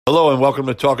Hello and welcome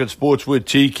to Talking Sports with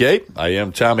TK. I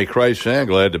am Tommy Krysan.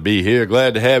 Glad to be here.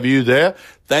 Glad to have you there.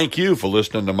 Thank you for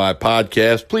listening to my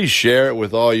podcast. Please share it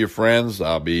with all your friends.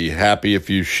 I'll be happy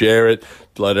if you share it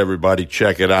to let everybody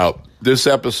check it out. This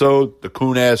episode, the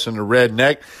Coon Ass and the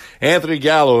Redneck. Anthony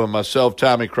Gallo and myself,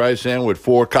 Tommy Krysan, with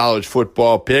 4 college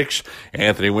football picks.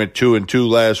 Anthony went 2-2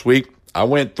 last week. I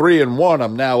went 3-1.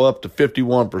 I'm now up to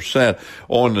 51%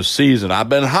 on the season. I've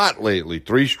been hot lately.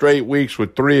 3 straight weeks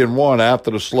with 3-1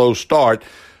 after the slow start.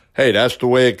 Hey, that's the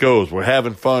way it goes. We're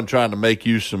having fun trying to make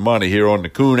you some money here on the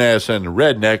Coon Ass and the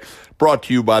Redneck, brought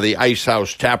to you by the Ice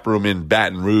House Tap Room in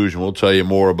Baton Rouge, and we'll tell you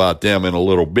more about them in a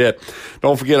little bit.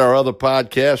 Don't forget our other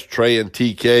podcast, Trey and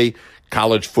TK,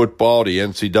 College Football, the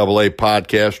NCAA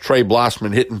podcast. Trey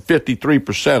Blossman hitting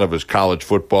 53% of his college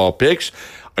football picks.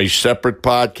 A separate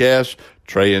podcast,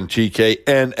 Trey and TK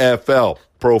NFL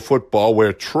Pro Football,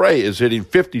 where Trey is hitting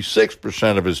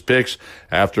 56% of his picks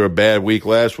after a bad week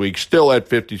last week, still at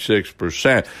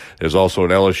 56%. There's also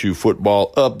an LSU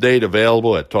football update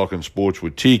available at Talking Sports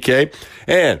with TK.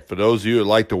 And for those of you that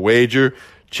like to wager,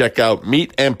 check out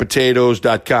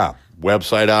meatandpotatoes.com.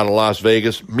 Website out of Las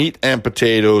Vegas,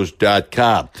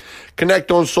 meatandpotatoes.com.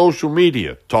 Connect on social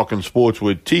media. Talking Sports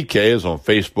with TK is on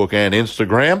Facebook and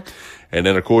Instagram. And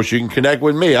then, of course, you can connect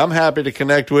with me. I'm happy to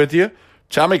connect with you.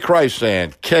 Tommy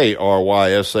Krysan,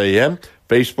 Krysan,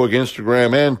 Facebook,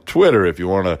 Instagram, and Twitter if you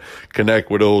want to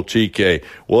connect with old TK.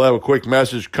 We'll have a quick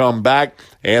message come back.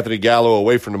 Anthony Gallo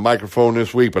away from the microphone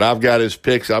this week, but I've got his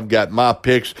picks. I've got my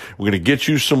picks. We're going to get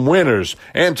you some winners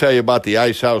and tell you about the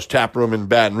Ice House Tap Room in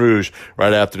Baton Rouge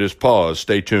right after this pause.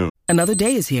 Stay tuned. Another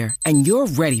day is here, and you're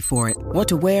ready for it. What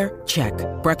to wear? Check.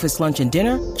 Breakfast, lunch, and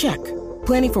dinner? Check.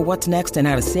 Planning for what's next and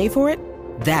how to save for it?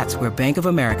 That's where Bank of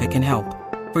America can help.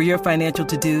 For your financial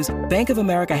to-dos, Bank of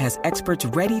America has experts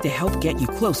ready to help get you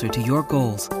closer to your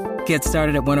goals. Get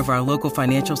started at one of our local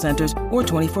financial centers or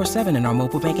 24/7 in our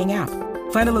mobile banking app.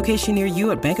 Find a location near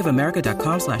you at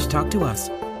bankofamerica.com/talktous.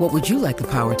 What would you like the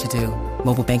power to do?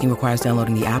 Mobile banking requires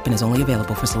downloading the app and is only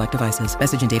available for select devices.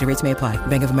 Message and data rates may apply.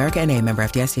 Bank of America N.A., member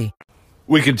FDIC.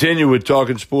 We continue with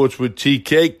Talking Sports with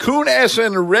TK. Coon Ass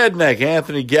and the Redneck.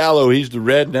 Anthony Gallo, he's the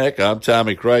Redneck. I'm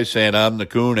Tommy Krysan. I'm the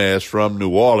Coon Ass from New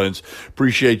Orleans.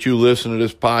 Appreciate you listening to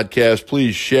this podcast.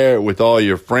 Please share it with all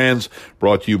your friends.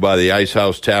 Brought to you by the Ice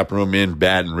House Tap Room in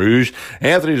Baton Rouge.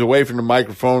 Anthony's away from the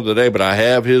microphone today, but I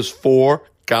have his 4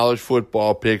 college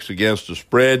football picks against the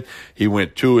spread. He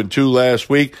went 2-2 last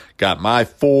week. Got my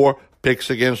 4 picks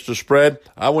against the spread.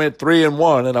 I went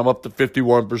 3-1, and I'm up to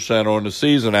 51% on the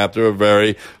season after a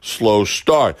very slow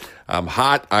start. I'm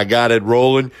hot. I got it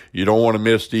rolling. You don't want to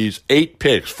miss these 8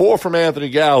 picks. 4 from Anthony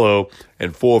Gallo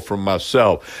and 4 from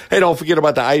myself. Hey, don't forget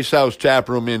about the Ice House Tap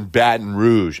Room in Baton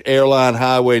Rouge. Airline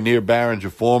Highway near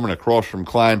Barringer Foreman, across from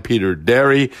Klein Peter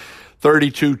Dairy.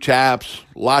 32 taps,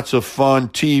 lots of fun,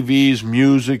 TVs,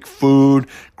 music, food,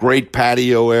 great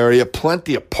patio area,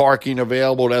 plenty of parking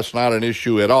available. That's not an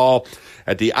issue at all.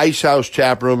 At the Ice House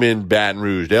Tap Room in Baton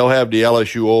Rouge. They'll have the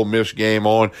LSU Ole Miss game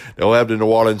on. They'll have the New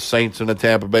Orleans Saints and the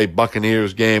Tampa Bay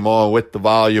Buccaneers game on with the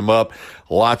volume up.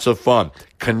 Lots of fun.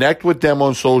 Connect with them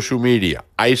on social media.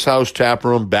 Ice House Tap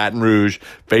Room, Baton Rouge,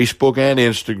 Facebook and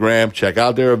Instagram. Check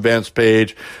out their events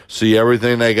page. See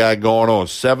everything they got going on.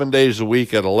 7 days a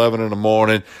week at 11 in the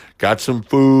morning. Got some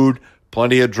food,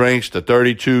 plenty of drinks, the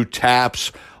 32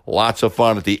 taps. Lots of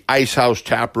fun at the Ice House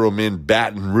Tap Room in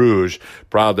Baton Rouge.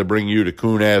 Proud to bring you the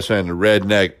Coon Ass and the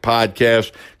Redneck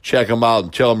podcast. Check them out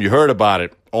and tell them you heard about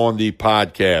it on the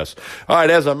podcast. All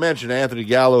right, as I mentioned, Anthony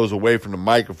Gallo is away from the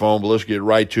microphone, but let's get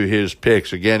right to his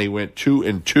picks. Again, he went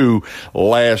 2-2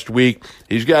 last week.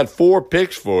 He's got 4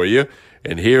 picks for you,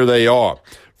 and here they are.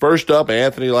 First up,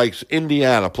 Anthony likes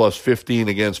Indiana plus 15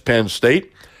 against Penn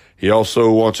State. He also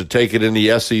wants to take it in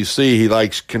the SEC. He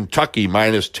likes Kentucky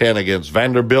minus 10 against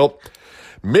Vanderbilt.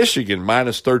 Michigan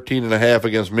minus 13.5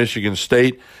 against Michigan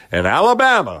State. And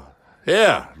Alabama,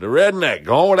 yeah, the Redneck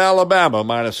going with Alabama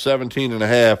minus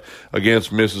 17.5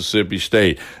 against Mississippi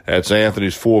State. That's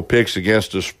Anthony's 4 picks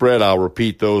against the spread. I'll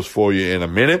repeat those for you in a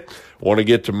minute. Want to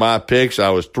get to my picks. I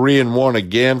was 3-1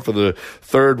 again for the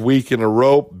 3rd week in a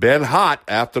row. Been hot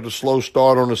after the slow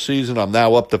start on the season. I'm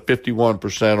now up to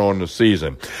 51% on the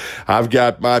season. I've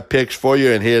got my picks for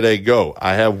you, and here they go.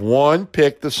 I have 1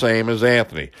 pick the same as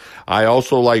Anthony. I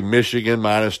also like Michigan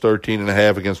minus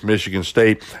 13.5 against Michigan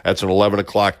State. That's an 11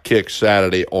 o'clock kick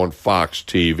Saturday on Fox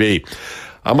TV.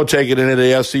 I'm going to take it into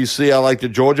the SEC. I like the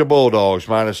Georgia Bulldogs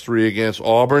minus 3 against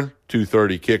Auburn.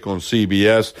 2:30 kick on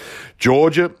CBS.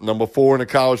 Georgia, number 4 in the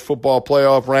college football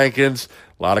playoff rankings.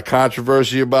 A lot of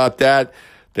controversy about that.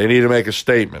 They need to make a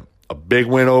statement. A big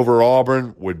win over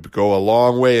Auburn would go a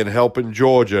long way in helping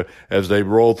Georgia as they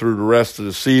roll through the rest of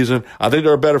the season. I think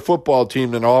they're a better football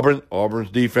team than Auburn.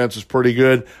 Auburn's defense is pretty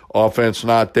good. Offense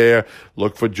not there.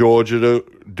 Look for Georgia to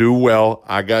do well.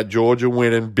 I got Georgia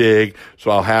winning big, so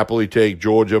I'll happily take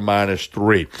Georgia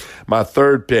 -3. My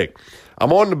third pick,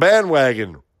 I'm on the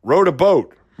bandwagon. Rowed a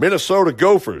boat. Minnesota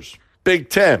Gophers, Big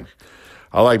Ten.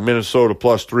 I like Minnesota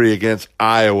 +3 against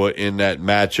Iowa in that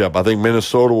matchup. I think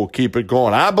Minnesota will keep it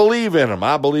going. I believe in them.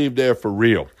 I believe they're for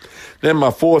real. Then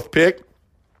my fourth pick,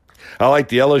 I like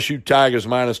the LSU Tigers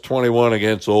 -21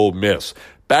 against Ole Miss.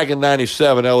 Back in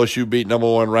 97, LSU beat number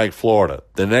 1 ranked Florida.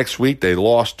 The next week, they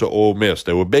lost to Ole Miss.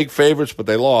 They were big favorites, but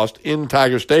they lost in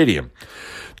Tiger Stadium.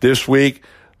 This week,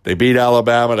 they beat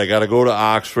Alabama. They got to go to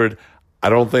Oxford. I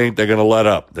don't think they're going to let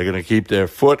up. They're going to keep their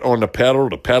foot on the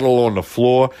pedal on the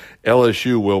floor.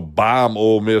 LSU will bomb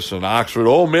Ole Miss in Oxford.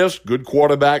 Ole Miss, good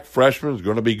quarterback, freshman, is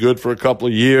going to be good for a couple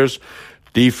of years.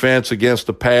 Defense against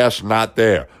the pass, not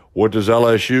there. What does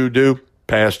LSU do?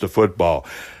 Pass the football.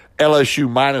 LSU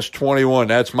 -21,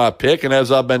 that's my pick. And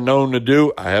as I've been known to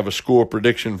do, I have a score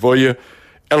prediction for you.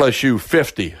 LSU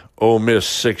 50, Ole Miss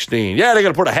 16. Yeah, they're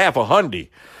going to put a half a hundy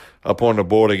up on the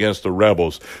board against the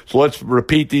Rebels. So let's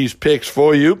repeat these picks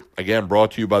for you. Again, brought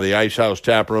to you by the Ice House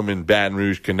Tap Room in Baton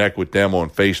Rouge. Connect with them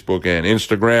on Facebook and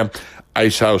Instagram.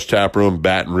 Ice House Tap Room,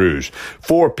 Baton Rouge.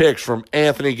 4 picks from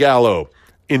Anthony Gallo.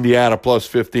 Indiana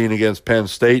 +15 against Penn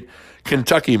State.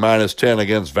 Kentucky -10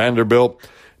 against Vanderbilt.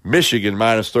 Michigan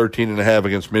 -13.5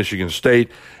 against Michigan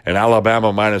State. And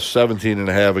Alabama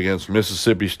 -17.5 against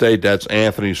Mississippi State. That's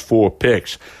Anthony's 4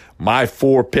 picks. My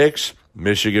 4 picks: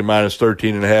 Michigan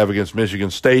 -13.5 against Michigan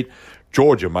State,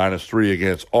 Georgia -3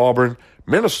 against Auburn,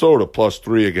 Minnesota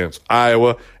 +3 against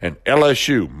Iowa, and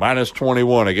LSU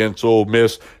 -21 against Ole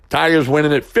Miss. Tigers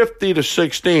winning it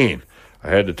 50-16. I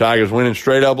had the Tigers winning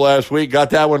straight up last week. Got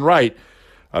that one right.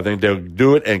 I think they'll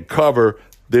do it and cover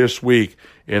this week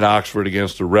in Oxford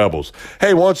against the Rebels.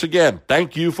 Hey, once again,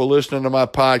 thank you for listening to my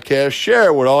podcast. Share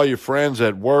it with all your friends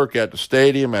at work, at the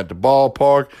stadium, at the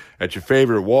ballpark, at your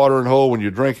favorite watering hole, when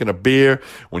you're drinking a beer,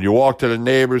 when you walk to the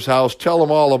neighbor's house. Tell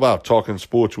them all about Talking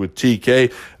Sports with TK,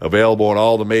 available on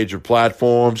all the major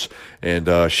platforms, and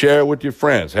share it with your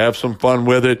friends. Have some fun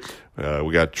with it.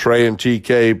 We got Trey and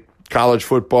TK college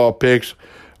football picks,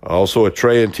 also a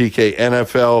Trey and TK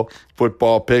NFL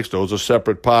football picks. Those are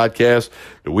separate podcasts.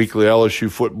 The weekly LSU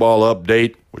football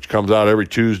update, which comes out every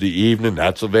Tuesday evening,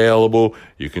 that's available.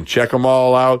 You can check them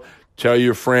all out. Tell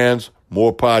your friends.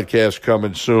 More podcasts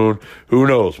coming soon. Who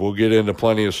knows? We'll get into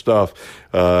plenty of stuff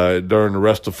during the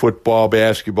rest of football,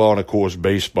 basketball, and, of course,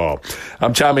 baseball.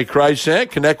 I'm Tommy Krysan.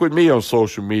 Connect with me on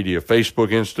social media, Facebook,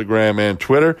 Instagram, and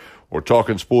Twitter. Or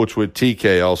Talking Sports with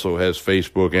TK also has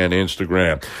Facebook and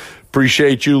Instagram.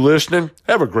 Appreciate you listening.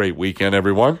 Have a great weekend,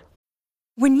 everyone.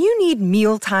 When you need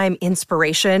mealtime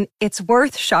inspiration, it's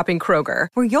worth shopping Kroger,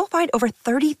 where you'll find over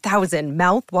 30,000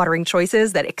 mouth-watering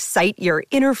choices that excite your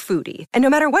inner foodie. And no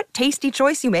matter what tasty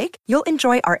choice you make, you'll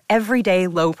enjoy our everyday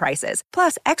low prices,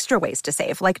 plus extra ways to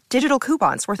save, like digital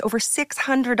coupons worth over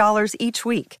 $600 each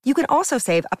week. You can also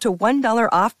save up to $1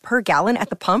 off per gallon at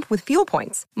the pump with fuel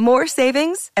points. More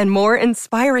savings and more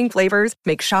inspiring flavors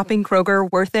make shopping Kroger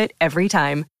worth it every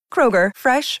time. Kroger,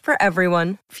 fresh for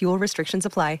everyone. Fuel restrictions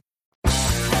apply.